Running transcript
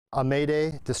A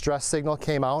Mayday distress signal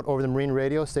came out over the Marine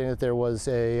radio stating that there was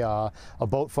a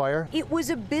boat fire. It was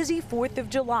a busy 4th of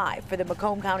July for the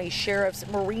Macomb County Sheriff's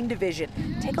Marine Division.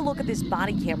 Take a look at this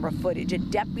body camera footage. A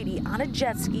deputy on a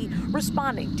jet ski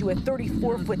responding to a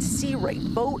 34-foot Sea Ray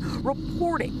boat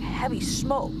reporting heavy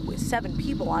smoke with 7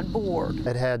 people on board.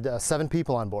 It had 7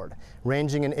 people on board,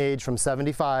 ranging in age from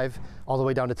 75 all the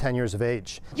way down to 10 years of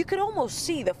age. You could almost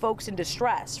see the folks in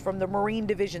distress from the Marine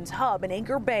Division's hub in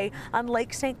Anchor Bay on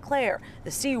Lake St. Clair.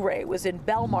 The Sea Ray was in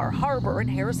Belmar Harbor in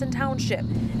Harrison Township.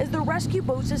 As the rescue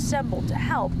boats assembled to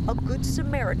help, a Good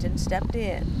Samaritan stepped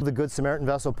in. The Good Samaritan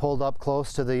vessel pulled up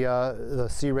close to the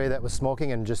Sea Ray that was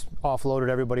smoking and just offloaded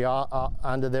everybody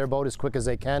onto their boat as quick as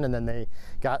they can, and then they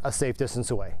got a safe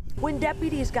distance away. When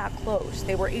deputies got close,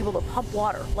 they were able to pump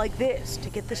water like this to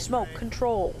get the smoke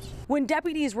controlled. When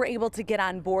deputies were able to get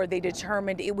on board, they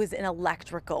determined it was an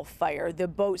electrical fire. The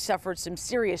boat suffered some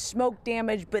serious smoke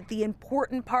damage, but the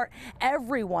important part,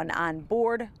 everyone on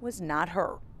board was not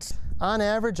hurt. On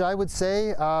average, I would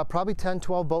say probably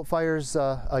 10-12 boat fires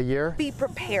a year. Be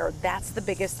prepared, that's the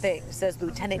biggest thing, says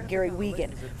Lieutenant Gary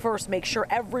Wiegand. First, make sure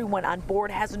everyone on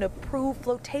board has an approved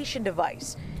flotation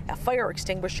device. A fire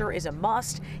extinguisher is a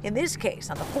must. In this case,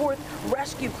 on the 4th,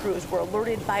 rescue crews were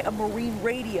alerted by a Marine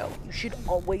radio. You should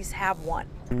always have one.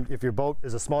 If your boat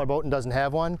is a smaller boat and doesn't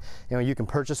have one, you can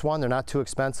purchase one. They're not too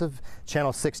expensive.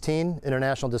 Channel 16,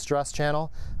 International Distress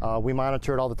Channel, we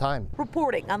monitor it all the time.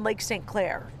 Reporting on Lake St.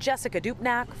 Clair, Jessica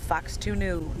Dupnack, Fox 2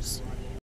 News.